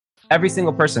every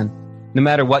single person, no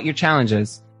matter what your challenge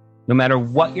is,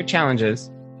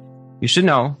 you should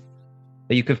know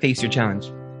that you could face your challenge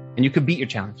and you could beat your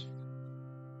challenge.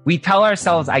 We tell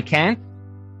ourselves, I can't.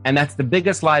 And that's the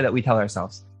biggest lie that we tell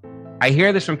ourselves. I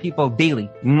hear this from people daily,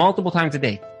 multiple times a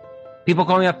day. People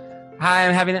call me up. Hi,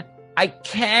 I'm having I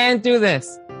can't do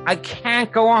this. I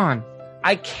can't go on.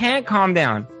 I can't calm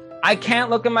down. I can't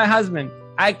look at my husband.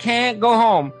 I can't go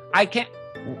home. I can't.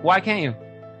 Why can't you?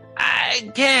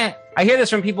 I can't. I hear this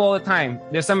from people all the time.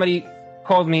 There's somebody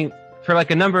called me for like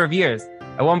a number of years.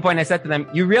 At one point I said to them,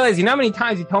 you realize, you know how many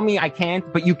times you told me I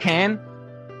can't, but you can?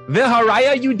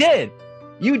 Viharaya, you did.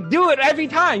 You do it every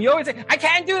time. You always say, I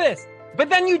can't do this. But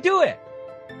then you do it.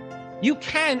 You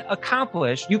can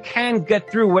accomplish, you can get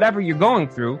through whatever you're going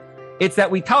through. It's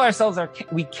that we tell ourselves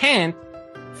we can't,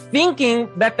 thinking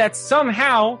that that's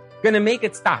somehow going to make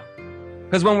it stop.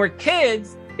 Because when we're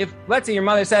kids, if, let's say your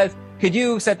mother says, could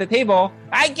you set the table?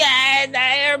 I can't,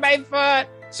 I hurt my foot.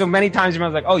 So many times your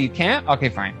mother's like, oh, you can't? Okay,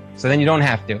 fine. So then you don't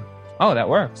have to. Oh, that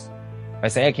works. If I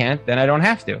say I can't, then I don't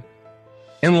have to.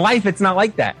 In life, it's not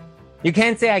like that. You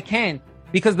can't say I can't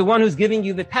because the one who's giving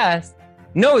you the test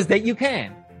knows that you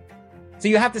can. So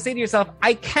you have to say to yourself,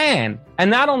 I can. And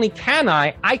not only can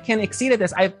I can exceed at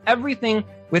this. I have everything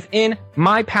within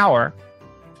my power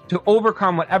to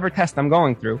overcome whatever test I'm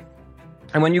going through.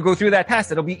 And when you go through that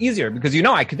test, it'll be easier because you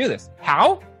know I could do this.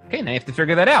 How? Okay, now you have to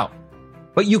figure that out.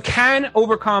 But you can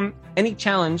overcome any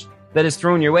challenge that is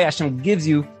thrown your way. Hashem gives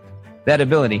you that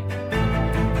ability.